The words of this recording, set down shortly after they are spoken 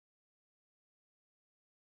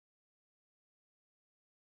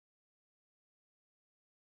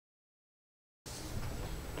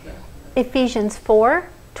Ephesians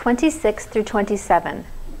 4:26 through 27.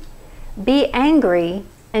 Be angry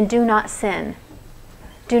and do not sin.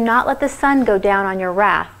 Do not let the sun go down on your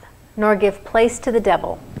wrath, nor give place to the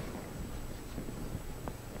devil.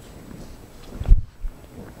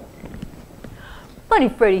 Funny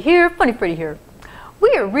Freddy here, Funny Freddy here.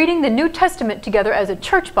 We are reading the New Testament together as a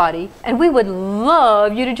church body, and we would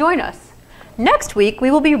love you to join us. Next week,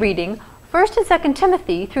 we will be reading 1st and 2nd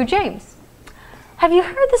Timothy through James. Have you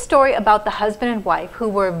heard the story about the husband and wife who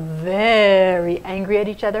were very angry at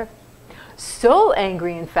each other? So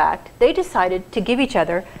angry, in fact, they decided to give each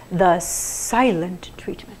other the silent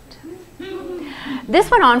treatment.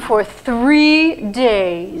 This went on for 3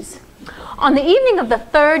 days. On the evening of the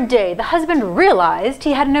 3rd day, the husband realized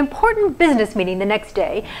he had an important business meeting the next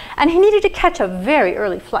day, and he needed to catch a very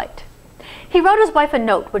early flight. He wrote his wife a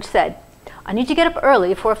note which said, "I need to get up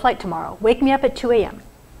early for a flight tomorrow. Wake me up at 2 a.m.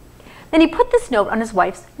 Then he put this note on his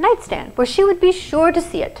wife's nightstand, where she would be sure to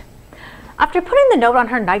see it. After putting the note on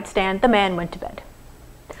her nightstand, the man went to bed.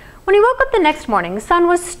 When he woke up the next morning, the sun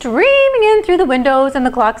was streaming in through the windows and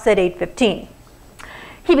the clock said 8:15.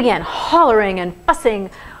 He began hollering and fussing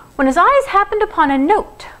when his eyes happened upon a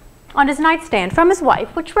note on his nightstand from his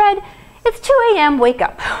wife, which read, "It's 2 a.m., wake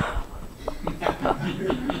up."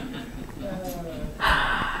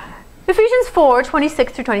 Ephesians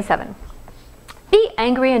 4:26 through 27. Be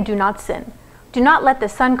angry and do not sin. Do not let the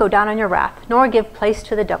sun go down on your wrath, nor give place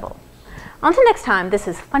to the devil. Until next time, this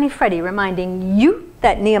is Funny Freddy reminding you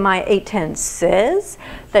that Nehemiah 8:10 says,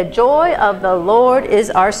 "The joy of the Lord is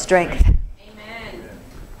our strength." Amen.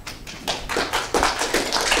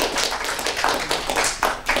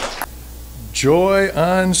 Joy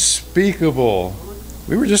unspeakable.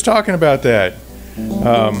 We were just talking about that.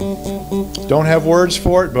 Don't have words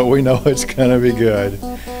for it, but we know it's going to be good.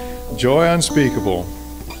 Joy unspeakable.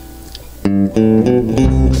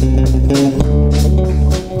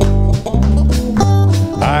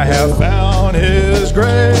 I have found His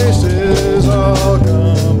grace is all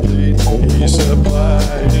complete. He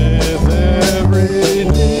supplieth every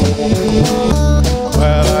need.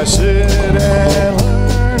 While I sit and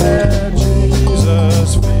learn at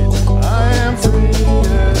Jesus' feet, I am free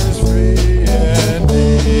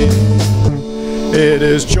indeed. It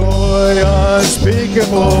is joy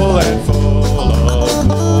unspeakable and full of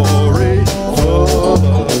glory, full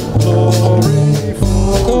of glory,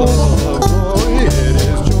 full of glory. It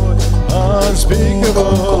is joy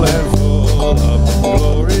unspeakable and full of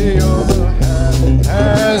glory. Oh, the hand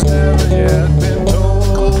has never yet been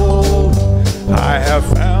told. I have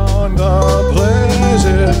found the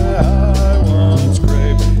pleasure I once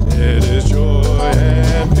craved. It is joy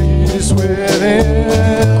and peace within.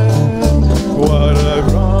 What a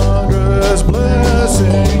wondrous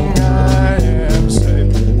blessing, I am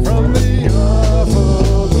saved from the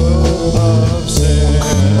awful grove of sin.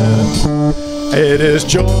 It is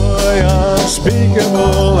joy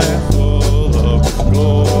unspeakable and full of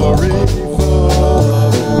glory, full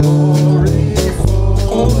of glory,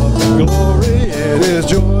 full of glory. It is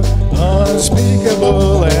joy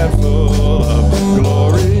unspeakable and full of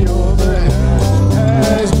glory. Oh, the hand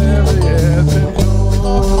has never yet been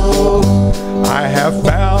told. I have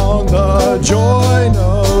found the joy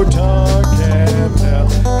no tongue can tell,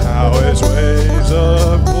 how its waves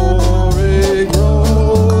of glory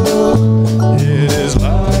grow. It is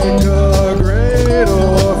like a great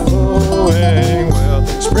overflowing well,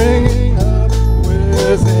 springing up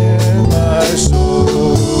within my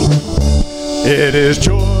soul. It is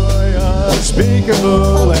joy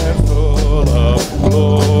unspeakable and full of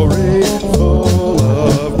glory, full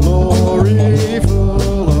of glory,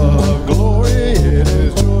 full of glory. It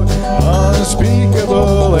is joy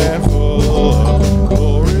unspeakable and full of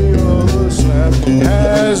glory. Oh, the slap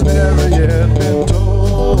has never yet been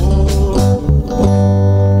told.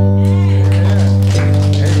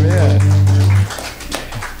 Amen.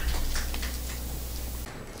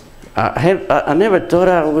 I never thought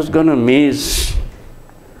I was going to miss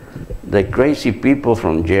the crazy people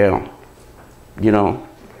from jail. You know,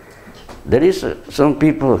 there is some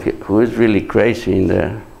people who is really crazy in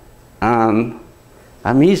there, and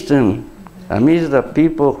I miss them. I miss the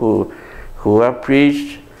people who are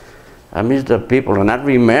preached. I miss the people, and I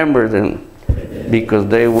remember them because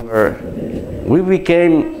they were. We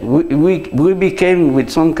became with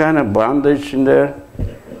some kind of bondage in there.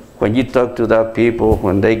 When you talk to that people,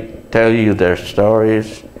 when they tell you their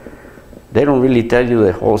stories, they don't really tell you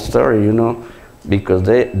the whole story, you know, because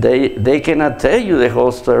they cannot tell you the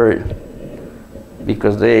whole story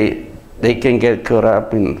because they can get caught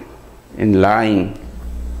up in lying.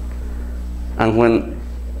 And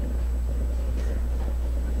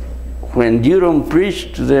when you don't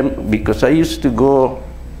preach to them, because I used to go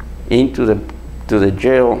into the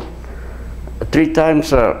jail 3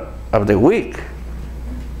 times of the week.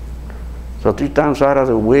 So 3 times out of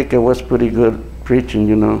the week, it was pretty good preaching,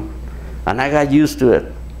 you know. And I got used to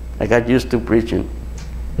it. I got used to preaching.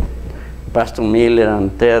 Pastor Miller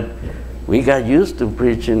and Ted, we got used to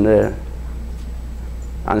preaching there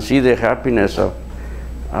and see the happiness of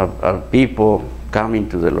people coming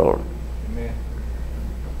to the Lord. Amen.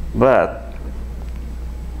 But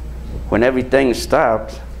when everything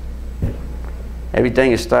stopped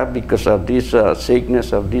because of this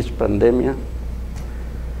sickness, of this pandemic.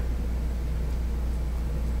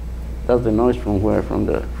 That's the noise from where? From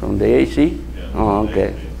the AC? Yeah, Oh,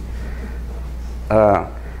 okay.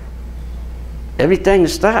 Everything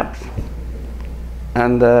stopped,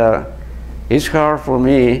 and it's hard for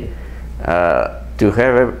me to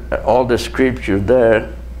have all the scripture there,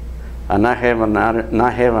 and not have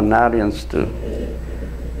an audience to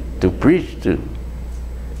preach to.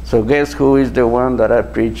 So guess who is the one that I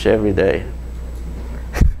preach every day?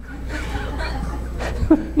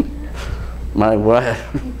 My wife.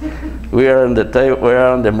 We are on the table. We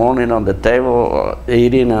are in the morning on the table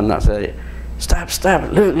eating, and I say, "Stop!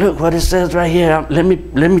 Look what it says right here. Let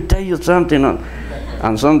me tell you something."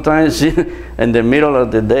 And sometimes in the middle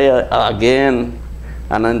of the day again,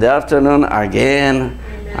 and in the afternoon again.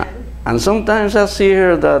 And sometimes I see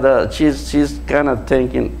her that she's kind of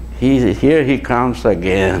thinking, here he comes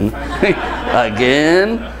again,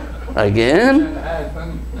 again.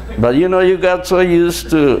 But you know, you got so used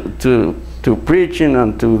to preaching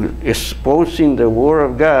and to exposing the Word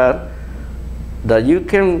of God that you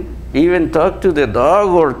can even talk to the dog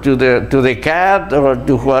or to the cat or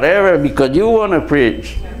to whatever because you want to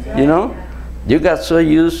preach. You know, you got so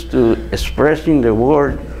used to expressing the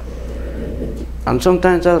Word. And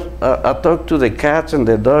sometimes I talk to the cats and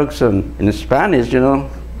the dogs in Spanish, you know,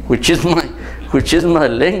 which is my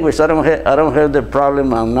language. I don't have the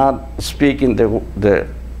problem of not speaking the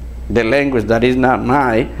language that is not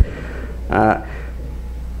mine.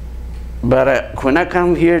 But when I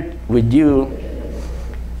come here with you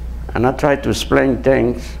and I try to explain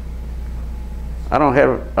things, I don't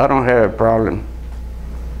have a problem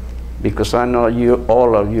because I know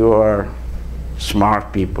all of you are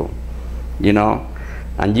smart people, you know,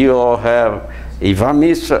 and you all have. If I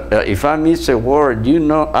miss a word, you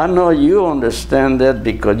know, I know you understand that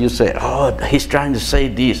because you say, "Oh, he's trying to say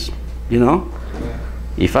this," you know.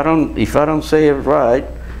 If I don't say it right,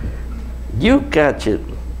 you catch it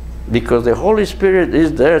because the Holy Spirit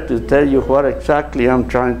is there to tell you what exactly I'm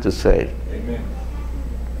trying to say. Amen.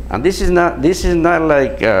 And this is not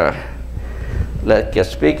like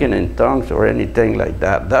speaking in tongues or anything like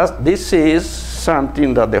that. This is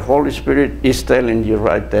something that the Holy Spirit is telling you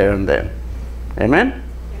right there and then. Amen?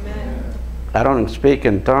 Amen. I don't speak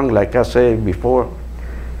in tongues like I said before.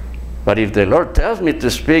 But if the Lord tells me to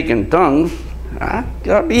speak in tongues,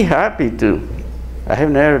 I'll be happy to. I have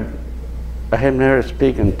never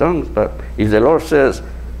speak in tongues, but if the Lord says,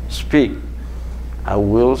 speak, I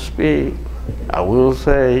will speak. I will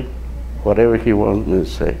say whatever He wants me to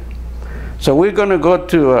say. So we're going to go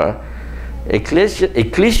to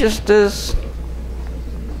Ecclesiastes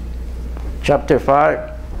chapter 5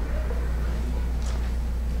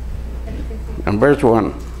 and verse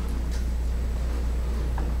 1.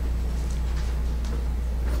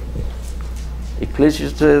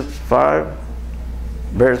 Ecclesiastes 5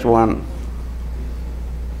 verse 1.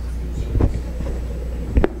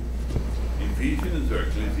 Ephesians or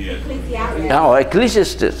Ecclesiastes? No,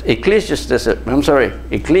 Ecclesiastes, I'm sorry,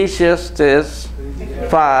 Ecclesiastes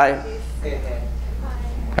 5.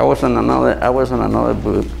 I was on another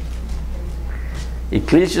book.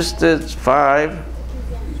 Ecclesiastes 5,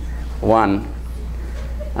 1.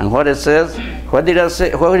 And what it says, what did I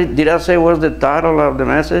say was the title of the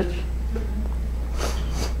message?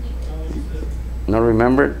 Not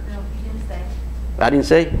remembered? No, you didn't say. I didn't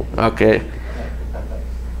say? Okay.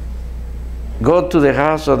 Go to the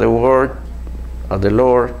house of the word of the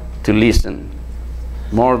Lord to listen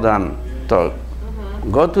more than talk.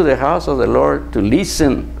 Go to the house of the Lord to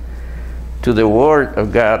listen to the word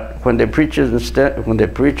of God. When the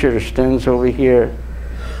preacher stands over here,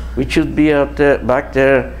 we should be out there, back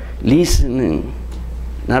there, listening,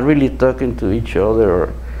 not really talking to each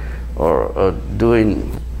other or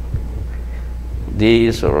doing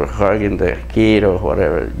this or hugging the kid or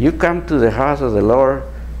whatever. You come to the house of the Lord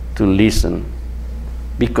to listen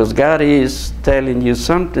because God is telling you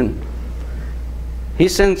something. He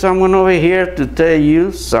sent someone over here to tell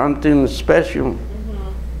you something special.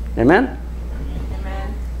 Amen?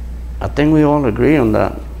 Amen. I think we all agree on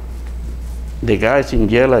that. the guys in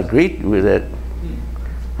jail agreed with it.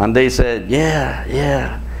 And they said,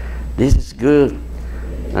 yeah, this is good.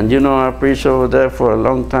 And you know, I preached over there for a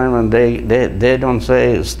long time, and they don't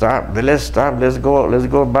say stop, let's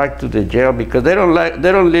go back to the jail, because they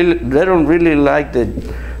don't really like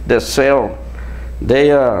the cell. They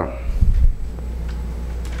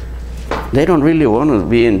don't really want to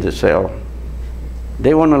be in the cell.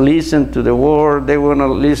 They want to listen to the word, they want to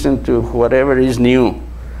listen to whatever is new.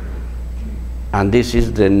 And this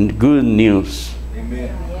is the good news. Amen.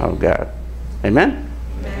 Of God. Amen?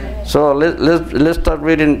 Amen. So let's start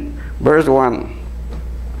reading verse 1.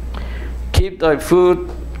 Keep thy food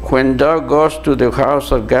when thou goest to the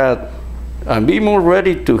house of God, and be more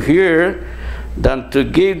ready to hear than to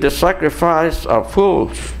give the sacrifice of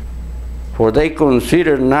fools, for they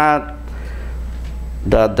consider not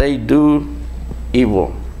that they do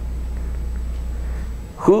evil.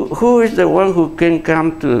 Who is the one who can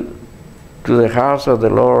come to the house of the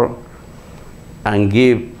Lord and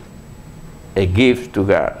give a gift to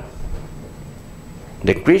God?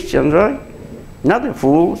 The Christians, right? Not the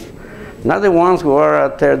fools, not the ones who are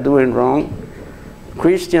out there doing wrong.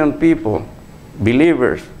 Christian people,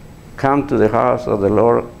 believers, come to the house of the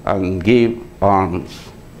Lord and give alms.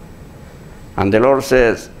 And the Lord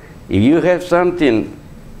says, if you have something,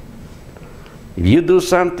 if you do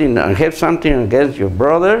something and have something against your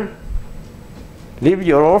brother, leave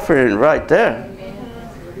your offering right there.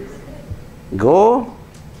 Go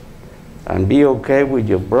and be okay with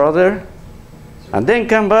your brother, and then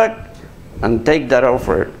come back and take that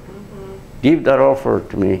offer. Give that offer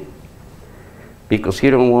to me, because he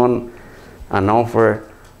don't want an offer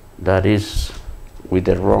that is with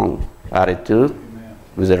the wrong attitude,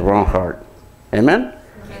 with the wrong heart. Amen?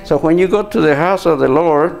 So when you go to the house of the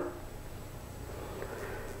Lord,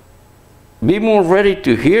 be more ready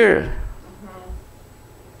to hear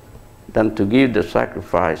than to give the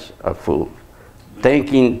sacrifice of food.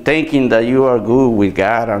 Thinking that you are good with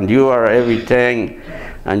God and you are everything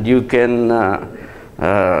and you can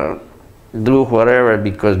do whatever,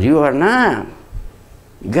 because you are not.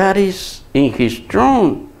 God is in his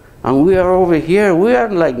throne and we are over here. We are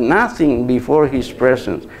like nothing before his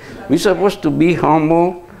presence. We're supposed to be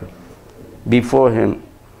humble before him.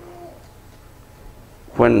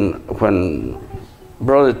 When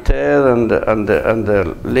Brother Ted and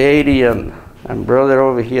the lady and brother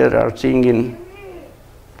over here are singing,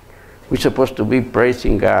 we're supposed to be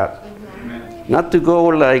praising God. Amen. Not to go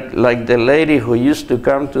like the lady who used to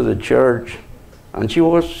come to the church, and she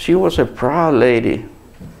was a proud lady.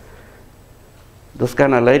 Those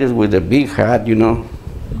kind of ladies with a big hat, you know,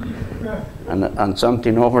 and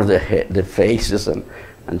something over the faces, and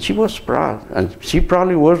she was proud, and she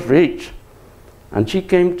probably was rich. And she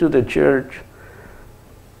came to the church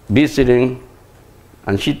visiting,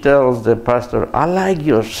 and she tells the pastor, I like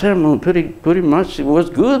your sermon pretty much. It was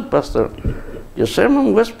good, Pastor. Your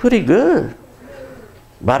sermon was pretty good.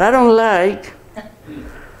 But I don't like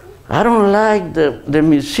the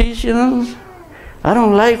musicians. I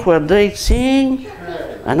don't like what they sing,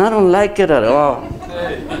 and I don't like it at all.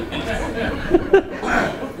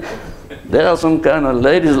 There are some kind of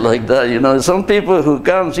ladies like that, you know. Some people who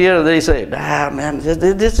comes here, they say, man,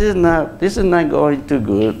 this is not going too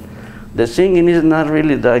good. The singing is not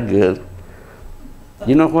really that good.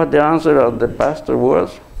 You know what the answer of the pastor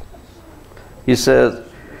was? He says,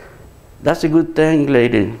 that's a good thing,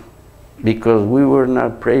 lady, because we were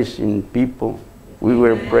not praising people. We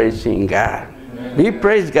were praising God. We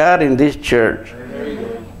praise God in this church.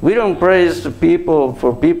 We don't praise the people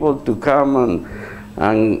for people to come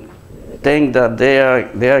and think that they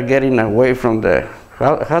are getting away from the,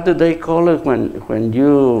 how do they call it when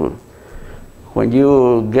you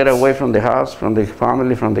get away from the house, from the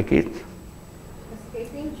family, from the kids?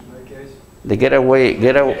 Escaping? The getaway. A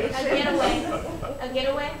getaway.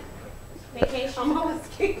 Vacation.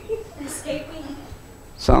 Escaping.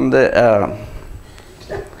 Some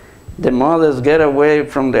the mothers get away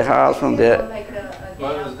from the house, from the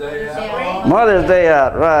Mother's Day out. Mother's Day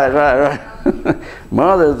out, right.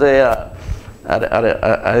 Mother's Day out.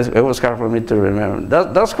 It was hard for me to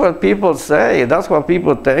remember. That's what people say. That's what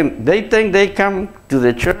people think. They think they come to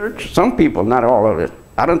the church. Some people, not all of it.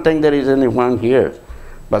 I don't think there is anyone here.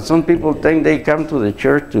 But some people think they come to the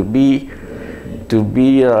church to be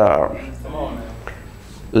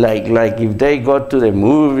like if they go to the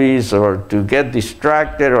movies or to get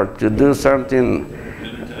distracted or to do something.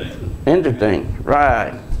 Entertain.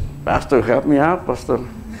 Right. Pastor, help me out, Pastor.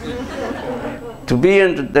 To be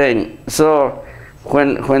entertained. So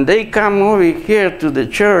when they come over here to the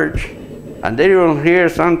church, and they don't hear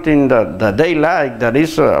something that they like, that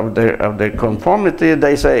is of their conformity,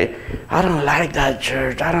 they say, I don't like that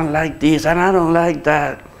church, I don't like this, and I don't like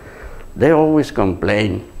that. They always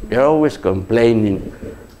complain. They're always complaining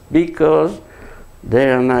because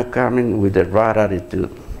they are not coming with the right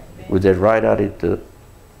attitude, with the right attitude,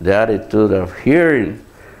 the attitude of hearing.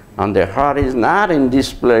 And their heart is not in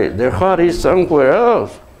this place. Their heart is somewhere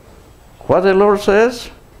else. What the Lord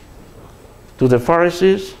says to the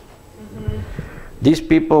Pharisees? These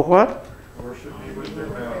people what? Worship me with their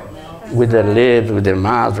mouth. With their lips, with their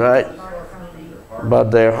mouths, right?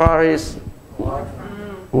 But their heart is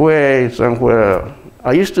way somewhere else.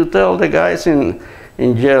 I used to tell the guys in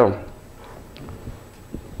jail,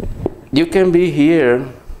 you can be here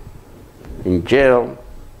in jail,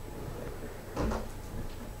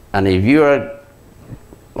 and if you are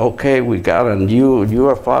okay with God and you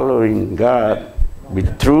are following God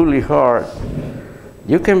with truly heart,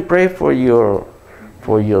 you can pray for your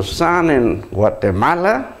son in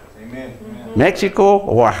Guatemala, Amen. Mexico,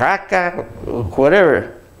 Oaxaca,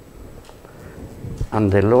 whatever.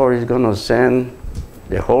 And the Lord is going to send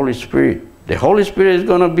the Holy Spirit. The Holy Spirit is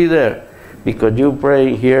going to be there because you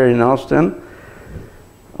pray here in Austin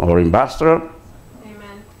or in Bastrop,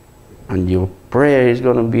 Amen. and your prayer is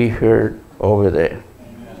going to be heard over there.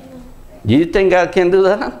 Do you think God can do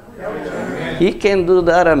that? He can do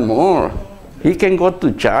that and more. He can go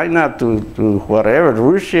to China, to whatever,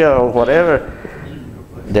 Russia or whatever.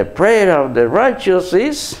 The prayer of the righteous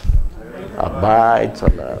is abides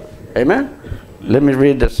alive. Amen? Let me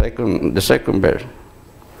read the second verse.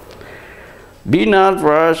 Be not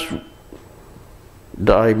rash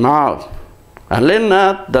thy mouth, and let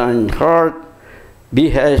not thine heart be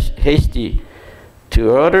hasty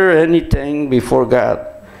to utter anything before God.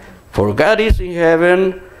 For God is in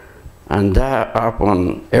heaven, and thou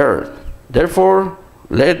upon earth. Therefore,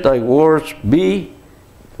 let thy words be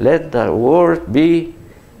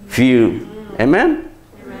few. Amen?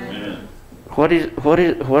 Amen. What is,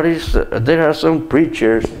 there are some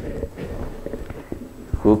preachers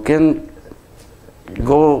who can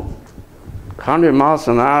go 100 miles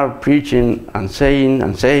an hour preaching and saying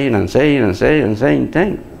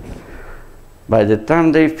things. By the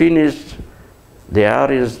time they finish, the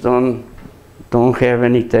audience don't have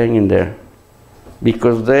anything in there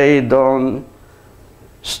because they don't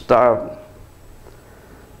stop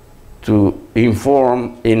to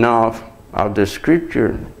inform enough of the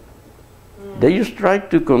scripture. They just try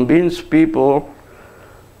to convince people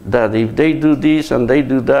that if they do this and they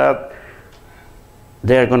do that,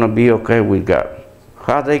 they're going to be okay with God.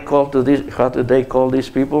 How do they call these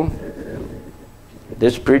people?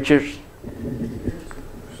 These preachers?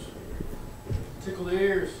 Tickle the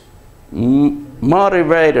ears.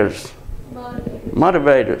 Motivators.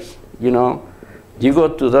 Motivators. You know, you go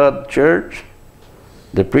to that church,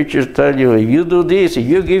 the preachers tell you, if you do this, if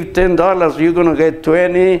you give $10, you're going to get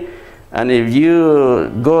 20, and if you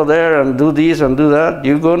go there and do this and do that,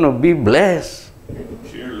 you're going to be blessed.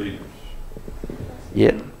 Cheerleaders.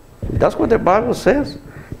 Yeah, that's what the Bible says.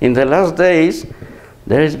 In the last days,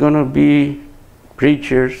 there is going to be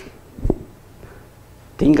preachers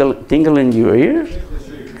tingling your ears,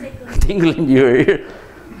 tingling your ear.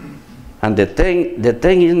 And the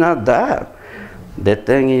thing is not that. The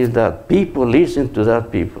thing is that people listen to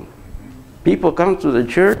that people. People come to the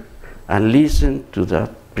church and listen to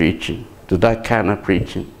that preaching, to that kind of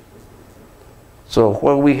preaching. So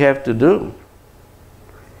what we have to do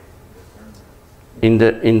in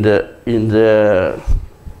the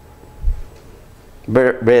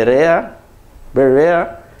Berea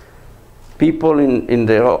people in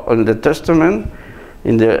the Testament,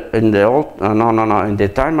 in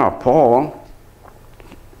the time of Paul,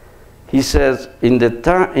 he says in the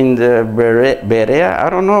Berea, I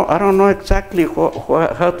don't know exactly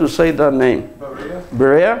how to say that name.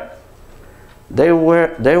 Berea. They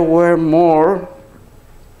were more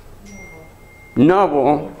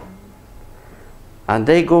noble, and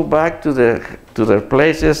they go back to their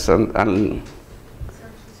places and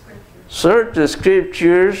search the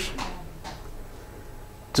scriptures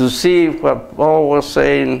to see if what Paul was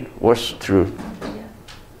saying was true.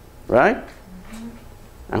 Right?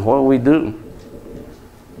 And what we do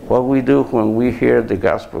when we hear the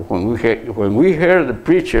gospel, when we hear the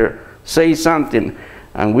preacher say something,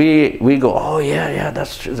 and we go, oh yeah,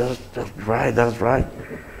 that's true, that's right.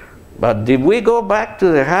 But did we go back to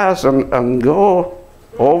the house and go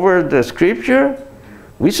over the scripture?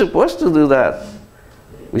 We're supposed to do that.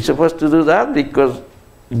 We're supposed to do that because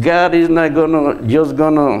God is not just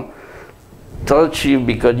gonna touch you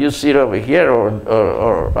because you sit over here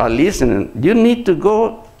or are listening. You need to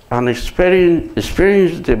go and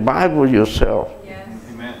experience the Bible yourself. Yes.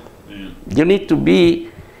 Amen. You need to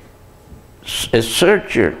be a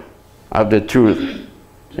searcher of the truth.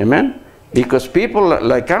 Amen? Because people,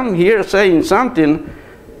 like I'm here saying something,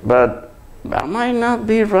 but I might not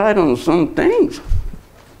be right on some things.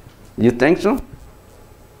 You think so?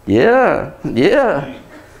 Yeah, yeah.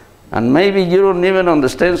 And maybe you don't even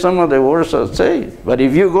understand some of the words I say. But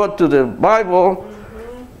if you go to the Bible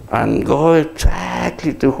and go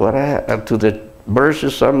exactly to to the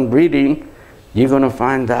verses I'm reading, you're going to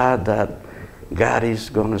find out that God is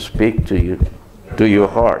going to speak to you, to your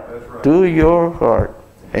heart, to your heart.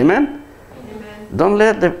 Amen? Don't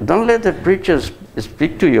let the preachers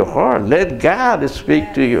speak to your heart. Let God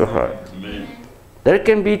speak to your heart. Amen. There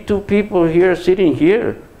can be two people here sitting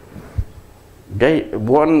here.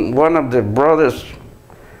 One of the brothers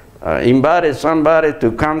invited somebody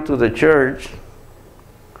to come to the church,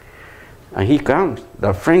 and he comes.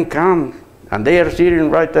 The friend comes, and they are sitting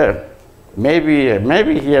right there. Maybe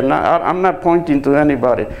he are not. I'm not pointing to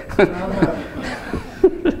anybody.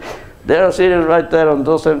 They are sitting right there on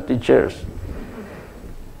those empty chairs.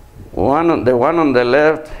 The one on the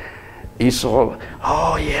left is all,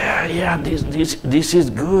 oh yeah, this is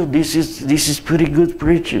good. This is pretty good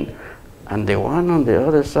preaching. And the one on the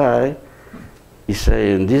other side is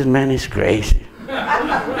saying, this man is crazy.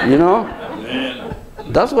 You know?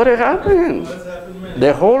 That's what happens.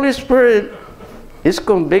 The Holy Spirit is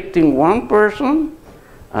convicting one person,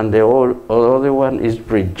 and the other one is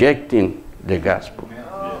rejecting the gospel.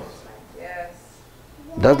 Yes.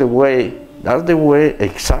 That's the way,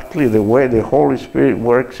 exactly the way the Holy Spirit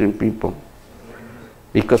works in people.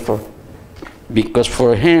 Because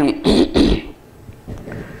for him,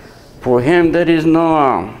 there is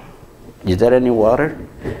no, is there any water?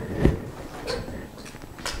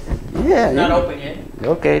 Yeah. Not open yet.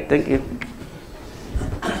 Okay, thank you.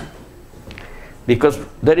 Because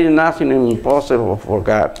there is nothing impossible for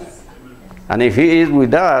God. And if He is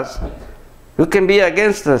with us, who can be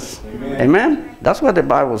against us? Amen? That's what the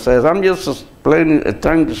Bible says. I'm just trying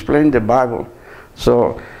to explain the Bible.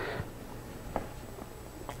 So,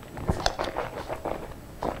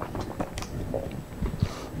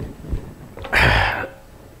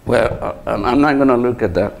 well, I'm not going to look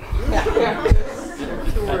at that.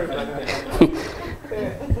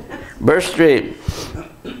 Verse 3.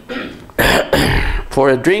 For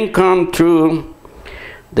a drink come through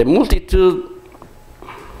the multitude.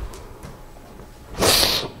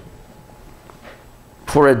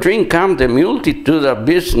 For a drink come the multitude of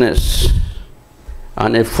business,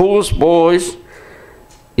 and a fool's voice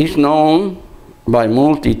is known by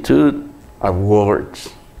multitude of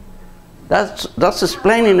words. That's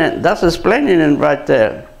explaining it. That's explaining it right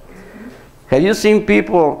there. Have you seen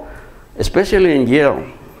people, especially in jail?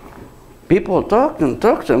 People talk, and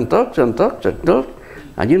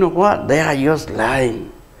you know what? They are just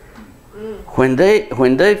lying. When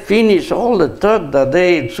they finish all the talk that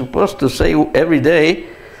they're supposed to say every day,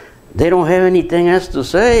 they don't have anything else to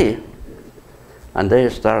say. And they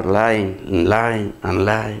start lying and lying and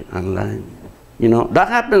lying and lying. You know, that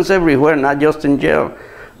happens everywhere, not just in jail.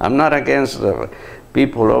 I'm not against the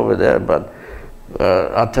people over there, but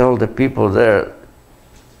I tell the people there,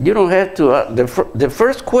 you don't have to, the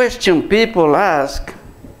first question people ask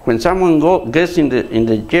when someone gets in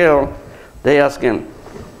the jail, they ask him,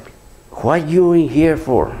 what you in here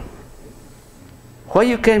for? What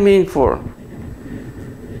you came in for?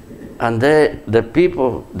 And the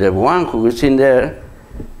people, the one who is in there,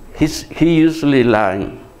 he usually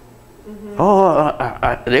lying. Oh,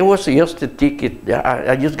 there was just a ticket.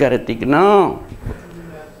 I just got a ticket. No.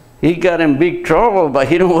 He got in big trouble, but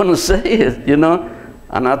he don't want to say it, you know.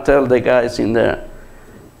 And I tell the guys in there,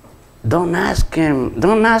 don't ask him,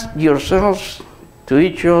 don't ask yourselves to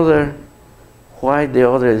each other why the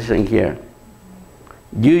other isn't here.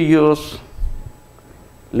 You just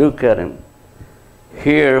look at him,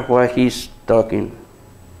 hear what he's talking,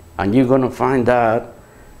 and you're going to find out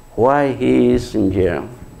why he is in jail.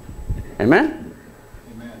 Amen?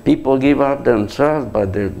 Amen. People give up themselves by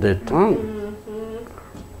their tongue.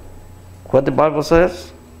 What the Bible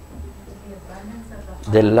says?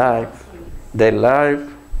 The life,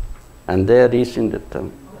 and there is in the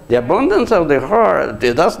tongue. The abundance of the heart,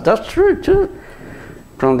 that's true too.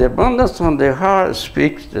 From the abundance of the heart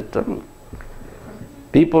speaks the tongue.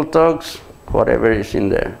 People talks whatever is in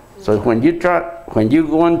there. So when you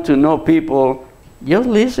want to know people, just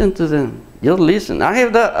listen to them. Just listen. I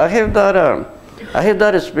have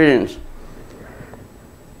that experience.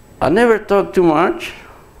 I never talk too much.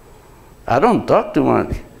 I don't talk too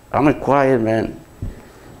much. I'm a quiet man,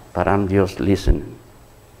 but I'm just listening.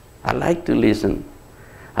 I like to listen.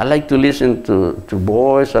 I like to listen to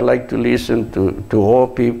boys. I like to listen to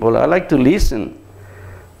old people. I like to listen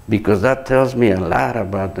because that tells me a lot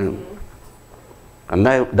about them. And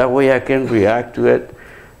that way I can react to it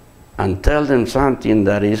and tell them something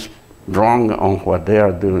that is wrong on what they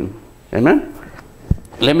are doing. Amen?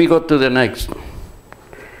 Let me go to the next.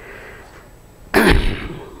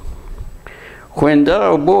 When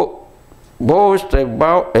thou boast a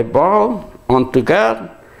vow unto God,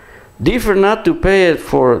 differ not to pay it,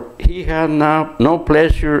 for he hath now no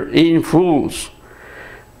pleasure in fools.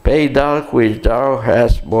 Pay that which thou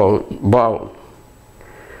hast vowed.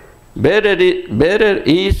 Better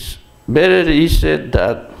is it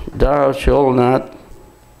that thou shalt not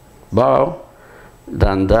vow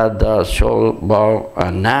than that thou shalt vow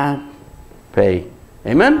and not pay.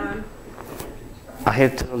 Amen? I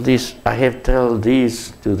have told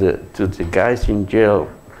this to the guys in jail.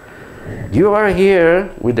 You are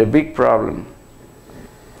here with a big problem.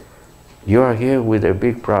 You are here with a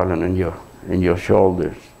big problem in your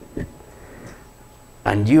shoulders.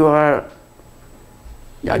 And you are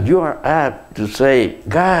apt to say,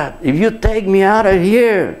 God, if you take me out of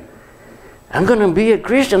here, I'm going to be a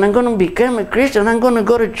Christian. I'm going to become a Christian. I'm going to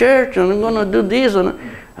go to church, and I'm going to do this,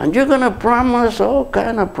 and you're going to promise all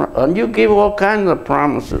kind of, and you give all kinds of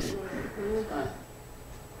promises,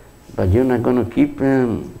 but you're not going to keep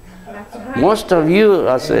them. Most of you,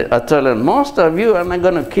 I tell them, most of you are not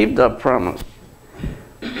going to keep that promise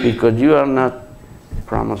because you are not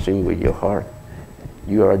promising with your heart.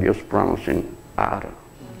 You are just promising out of.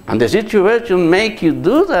 And the situation make you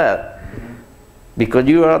do that because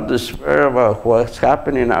you are despair about what's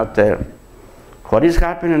happening out there. What is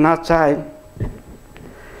happening outside,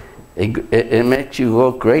 it makes you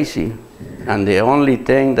go crazy. And the only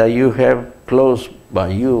thing that you have close by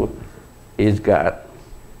you is God.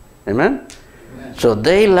 Amen? Amen. So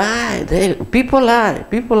they lie. People lie.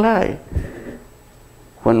 People lie.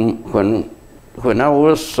 When I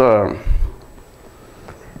was,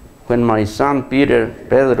 when my son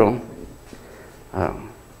Pedro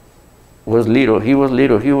was little, he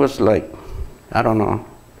was like, I don't know,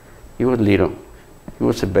 he was little. He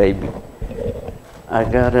was a baby. I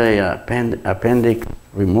got a appendix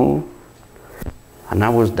removed, and I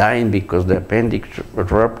was dying because the appendix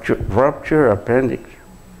rupture appendix.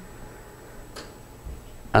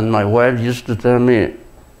 And my wife used to tell me,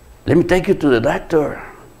 let me take you to the doctor.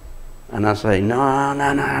 And I say, no,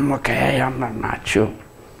 I'm okay, I'm a macho.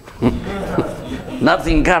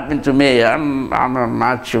 Nothing happened to me, I'm a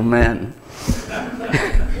macho man.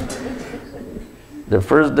 The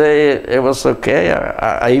first day it was okay.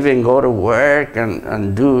 I even go to work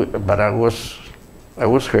and do, but I was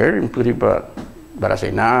hurting pretty bad. But I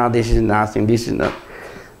say, no, this is nothing, this is not.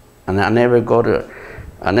 And I never go to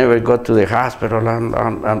the hospital.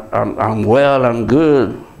 I'm well, I'm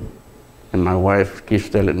good. And my wife keeps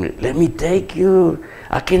telling me, let me take you.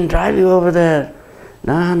 I can drive you over there.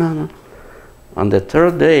 No. On the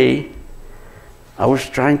third day, I was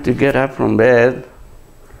trying to get up from bed,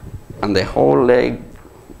 and the whole leg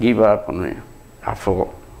gave up on me. I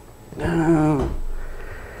fall. No.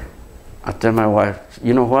 I tell my wife,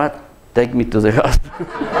 you know what? Take me to the hospital.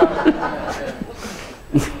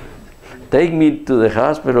 Take me to the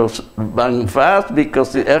hospital fast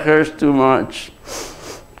because it hurts too much.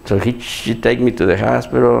 So she take me to the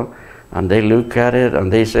hospital, and they look at it,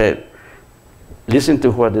 and they said, listen to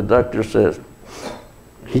what the doctor says.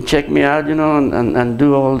 He checked me out, and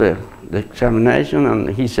do all the examination, and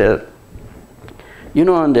he said, in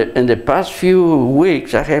the past few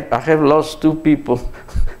weeks, I have lost 2 people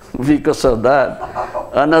because of that.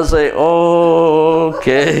 And I say, oh,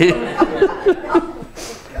 okay.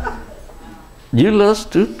 You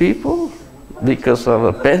lost 2 people because of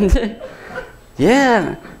appendix?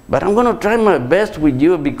 Yeah, but I'm going to try my best with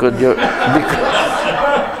you because your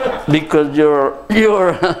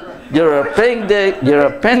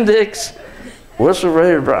appendix was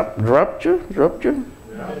already ruptured.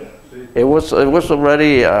 It was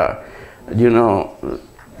already,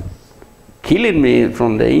 killing me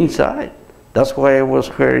from the inside. That's why I was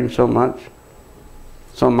hurting so much.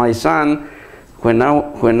 So my son, when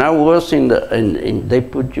I was they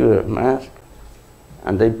put you a mask,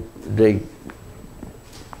 and they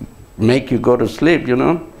make you go to sleep,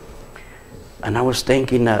 and I was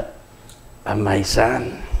thinking of my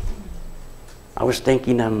son.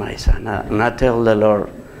 And I tell the Lord,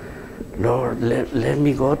 let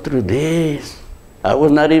me go through this. I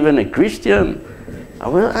was not even a Christian.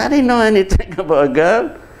 I didn't know anything about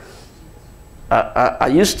God. I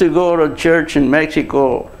used to go to church in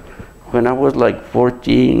Mexico when I was like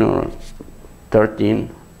 14 or 13,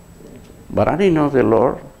 but I didn't know the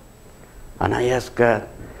Lord. And I asked God,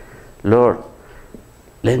 Lord,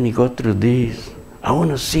 let me go through this. I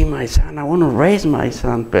want to see my son. I want to raise my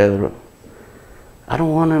son, Pedro. I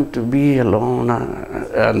don't want him to be alone.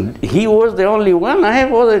 And he was the only one. I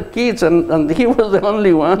have other kids, and he was the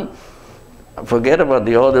only one. Forget about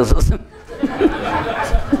the others.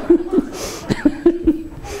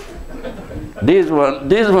 This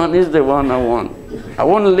one is the one I want. I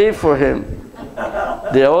want to live for him.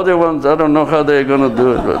 The other ones, I don't know how they're going to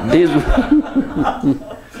do it, but this one.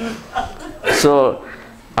 So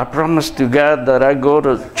I promised to God that I go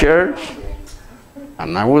to church,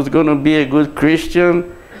 and I was going to be a good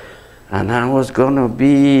Christian, and I was going to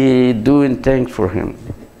be doing things for him.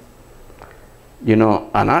 You know,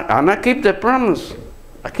 and I keep the promise.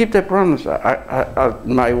 I keep the promise.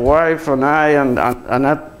 My wife and I and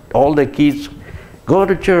all the kids, go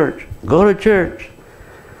to church, go to church.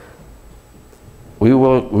 We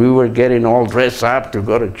were getting all dressed up to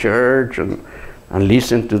go to church and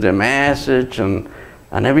listen to the message, and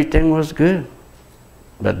everything was good.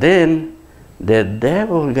 But then the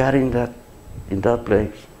devil got in that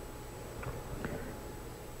place.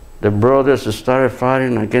 The brothers started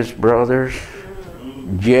fighting against brothers,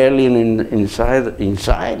 yelling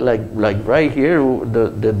inside like right here.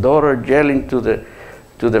 The daughter yelling to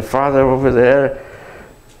the father over there,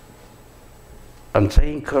 and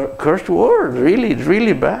saying curse words,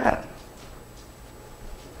 really bad.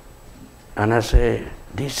 And I say,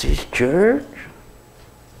 this is church?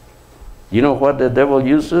 You know what the devil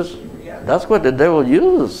uses? That's what the devil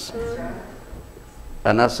uses.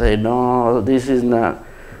 And I say, no, this is not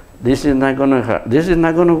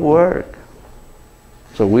gonna work.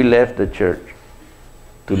 So we left the church.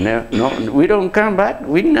 We don't come back.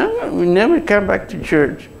 We never come back to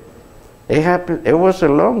church. It happened. It was a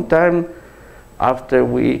long time after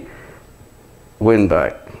we went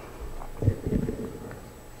back,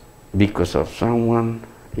 because of someone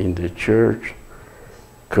in the church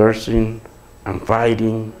cursing and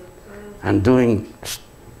fighting and doing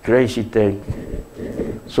crazy things.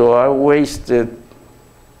 So I wasted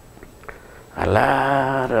a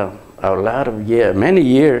lot of years, many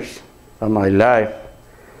years of my life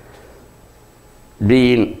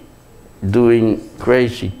doing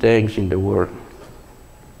crazy things in the world.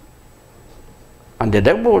 And the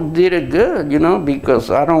devil did it good, you know,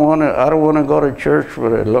 because I don't want to go to church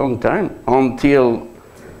for a long time until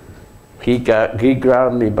he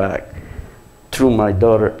grabbed me back through my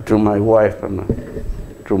daughter, through my wife,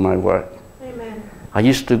 through my wife. Amen. I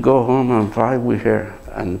used to go home and fight with her,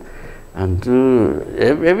 and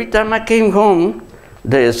every time I came home,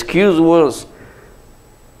 the excuse was,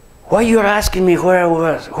 why you're asking me where I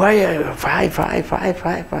was? Why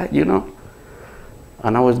fight, you know?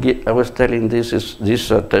 And I was telling this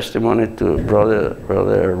testimony to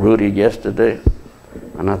brother Rudy yesterday,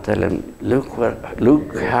 and I tell him, look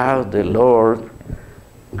how the Lord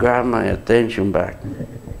grabbed my attention back.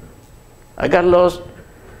 I got lost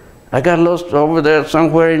over there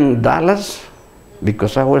somewhere in Dallas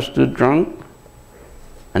because I was too drunk,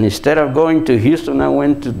 and instead of going to Houston, I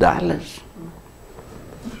went to Dallas.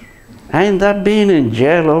 I ended up being in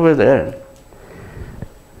jail over there.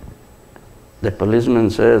 The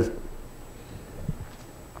policeman says,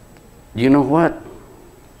 you know what?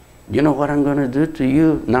 You know what I'm going to do to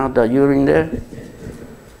you now that you're in there?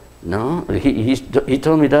 No, he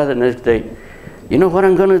told me that the next day. You know what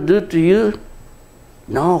I'm going to do to you?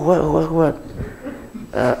 No, what?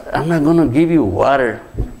 I'm not going to give you water.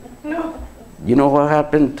 No. You know what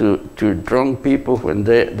happened to drunk people when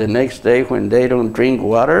the next day when they don't drink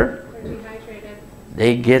water? They're dehydrated.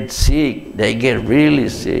 They get sick. They get really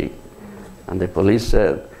sick. And the police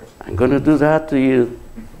said, I'm going to do that to you.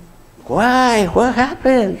 Why? What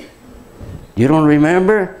happened? You don't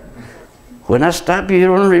remember? When I stopped you, you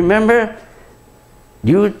don't remember?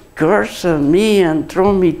 You cursed at me and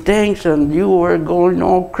throw me things, and you were going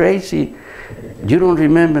all crazy. You don't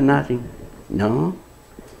remember nothing? No?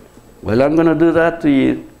 Well, I'm going to do that to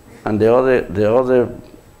you. And the other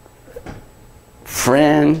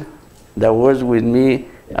friend that was with me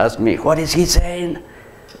asked me, what is he saying?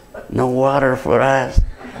 No water for us.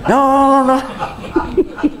 No.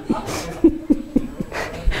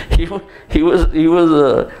 he was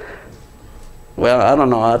well, I don't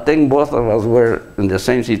know. I think both of us were in the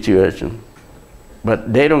same situation,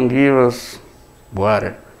 but they don't give us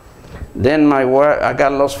water. Then my wife, I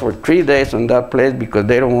got lost for 3 days in that place because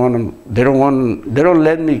they don't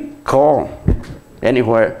let me call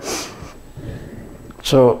anywhere.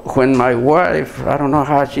 So when my wife, I don't know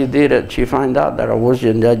how she did it, she found out that I was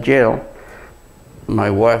in that jail. My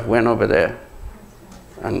wife went over there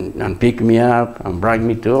and picked me up and brought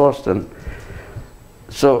me to Austin.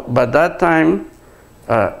 So by that time,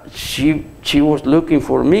 she was looking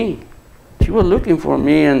for me. She was looking for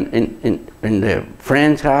me in the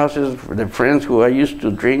friends' houses, for the friends who I used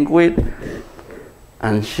to drink with.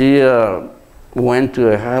 And she went to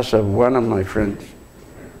the house of one of my friends.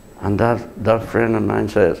 And that friend of mine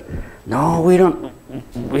says, no,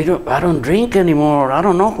 I don't drink anymore. I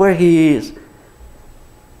don't know where he is.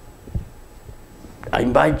 I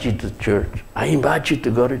invite you to church. I invite you to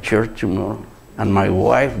go to church tomorrow. And my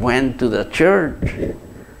wife went to the church.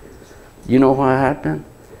 You know what happened?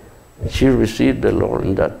 She received the Lord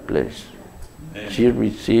in that place. She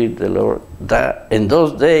received the Lord. In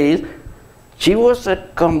those days, she was a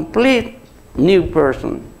complete new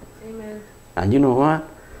person. Amen. And you know what?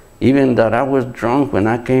 Even that I was drunk when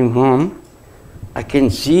I came home, I can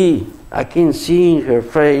see in her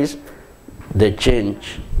face the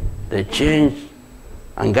change.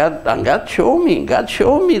 And God showed me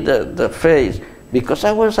the face, because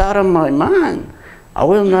I was out of my mind. I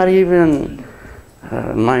was not even,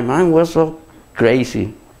 my mind was so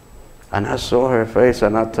crazy. And I saw her face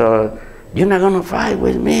and I told her, you're not going to fight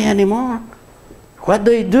with me anymore. What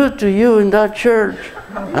they do to you in that church,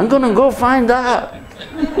 I'm going to go find out.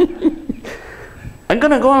 I'm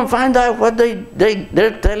going to go and find out what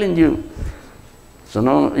they're telling you. So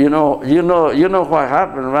no, you know what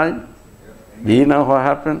happened, right? Do you know what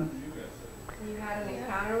happened? You had an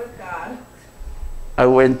encounter with God. I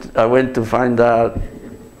went to find out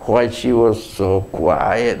why she was so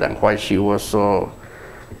quiet and why she was so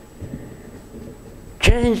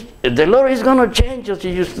changed. The Lord is going to change you,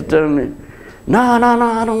 she used to tell me. No,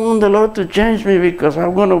 I don't want the Lord to change me, because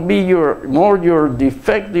I'm going to be your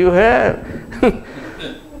defect you have.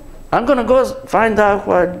 I'm going to go find out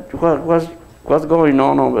what's going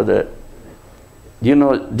on over there. You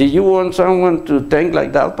know, do you want someone to think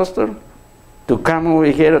like that, Pastor? To come over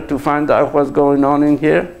here to find out what's going on in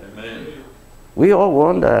here? Amen. We all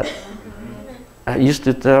want that. I used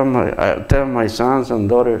to tell my sons and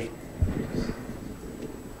daughters,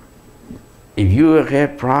 if you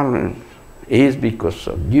have problems, it's because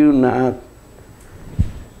of you not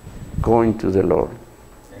going to the Lord.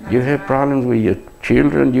 You have problems with your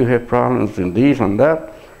children, you have problems in this and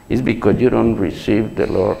that, it's because you don't receive the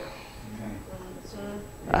Lord.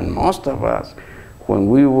 And most of us, when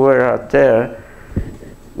we were out there,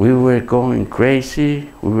 we were going crazy,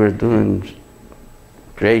 we were doing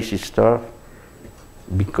crazy stuff,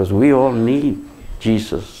 because we all need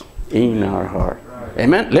Jesus in our heart.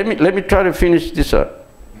 Amen? Let me try to finish this up.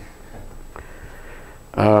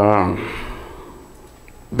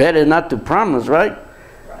 Better not to promise, right?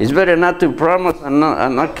 It's better not to promise and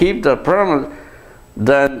not keep the promise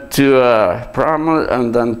than to promise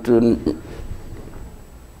and then to...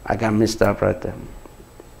 I got messed up right there.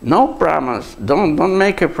 No promise. Don't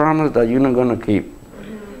make a promise that you're not going to keep.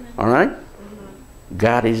 All right?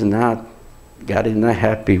 God is not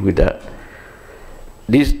happy with that.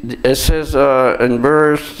 It says in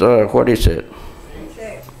verse, what is it?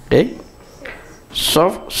 6. 8?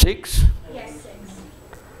 6? Yes, 6.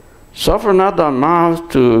 Suffer not thy mouth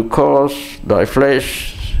to cause thy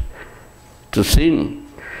flesh to sin.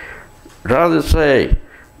 Rather say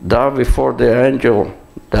thou before the angel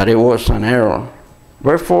that it was an error.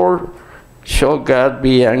 Wherefore shall God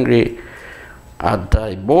be angry at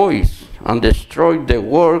thy voice and destroy the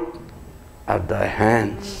work of thy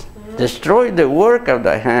hands. Destroy the work of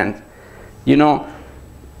thy hands. You know,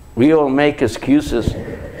 we all make excuses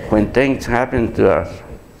when things happen to us.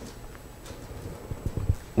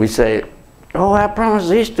 We say, oh, I promised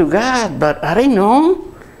this to God, but I didn't know.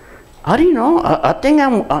 I think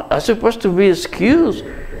I'm supposed to be excused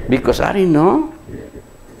because I didn't know.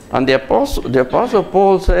 And the apostle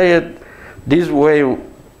Paul said this way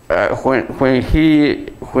when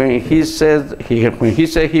he said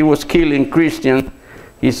he was killing Christians.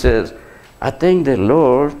 He says, I thank the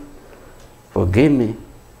Lord, forgive me,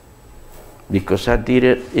 because I did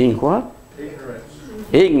it in what?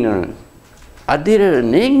 Ignorance. I did it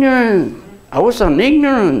in ignorance. I was an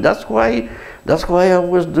ignorant. That's why I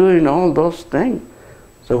was doing all those things.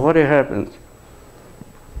 So what happens?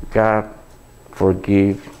 God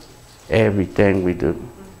forgives everything we do.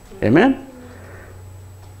 Amen?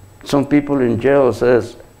 Some people in jail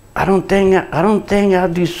says, I don't think I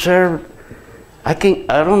deserve. I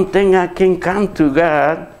don't think I can come to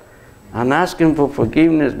God and ask Him for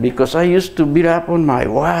forgiveness because I used to beat up on my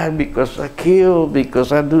wife, because I killed,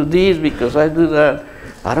 because I do this, because I do that.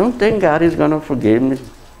 I don't think God is going to forgive me.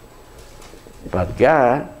 But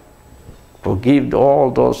God forgave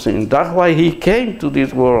all those sins. That's why He came to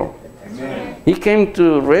this world. Amen. He came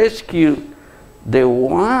to rescue the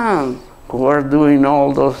ones who are doing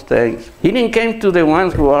all those things. He didn't come to the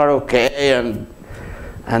ones who are okay and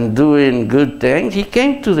and doing good things. He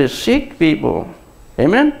came to the sick people.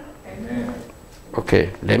 Amen? Amen.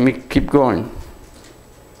 Okay, let me keep going.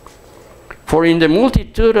 For in the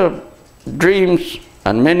multitude of dreams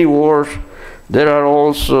and many wars, there are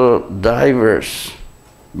also divers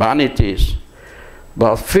vanities.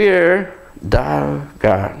 But fear thou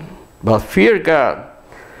God. But fear God.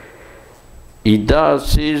 He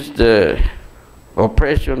does seize the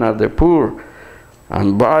oppression of the poor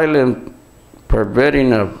and violent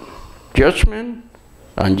perverting of judgment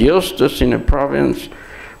and justice in the province.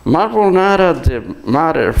 Marvel not at the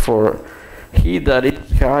matter, for he that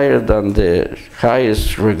is higher than the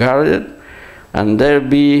highest regarded, and there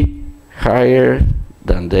be higher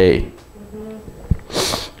than they.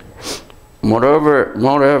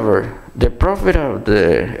 Moreover, the profit of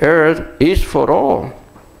the earth is for all.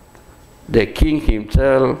 The king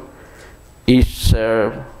himself is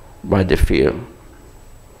served by the field.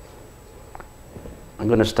 I'm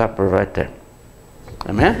going to stop right there.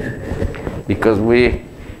 Amen? Because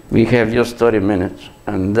we have just 30 minutes,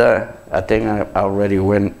 and I think I already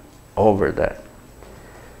went over that.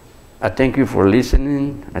 I thank you for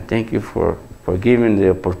listening. I thank you for giving the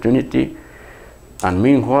opportunity. And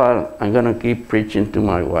meanwhile, I'm going to keep preaching to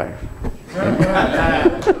my wife.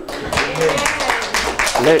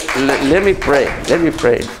 Let me pray. Let me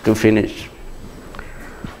pray to finish.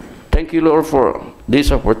 Thank you, Lord, for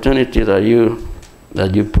this opportunity that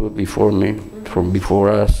you put before me, from before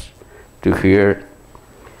us, to hear.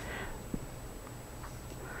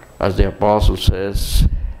 As the apostle says,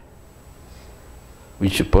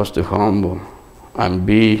 we're supposed to humble and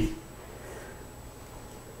be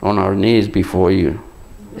on our knees before you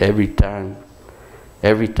every time.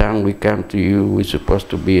 Every time we come to you, we're supposed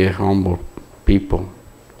to be a humble people.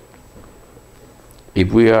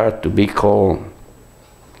 If we are to be called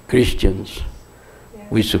Christians,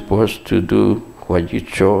 we're supposed to do what you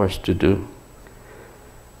show us to do.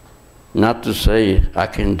 Not to say, I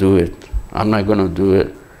can do it, I'm not going to do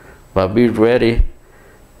it, but be ready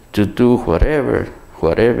to do whatever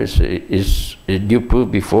is you put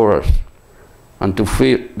before us, and to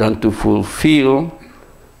fulfill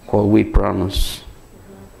what we promise.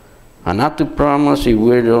 And not to promise if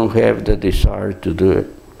we don't have the desire to do it.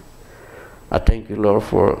 I thank you, Lord,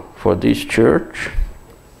 for this church,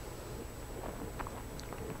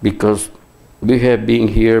 because we have been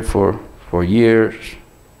here for years,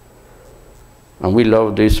 and we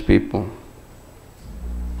love these people.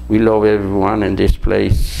 We love everyone in this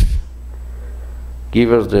place.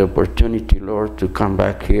 Give us the opportunity, Lord, to come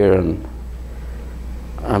back here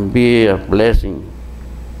and be a blessing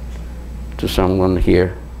to someone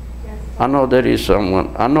here. Yes. I know there is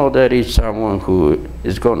someone who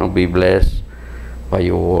is going to be blessed by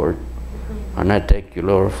your word. And I thank you,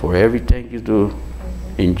 Lord, for everything you do.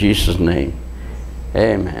 In Jesus' name.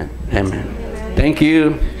 Amen. Amen. Thank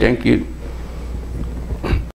you. Thank you.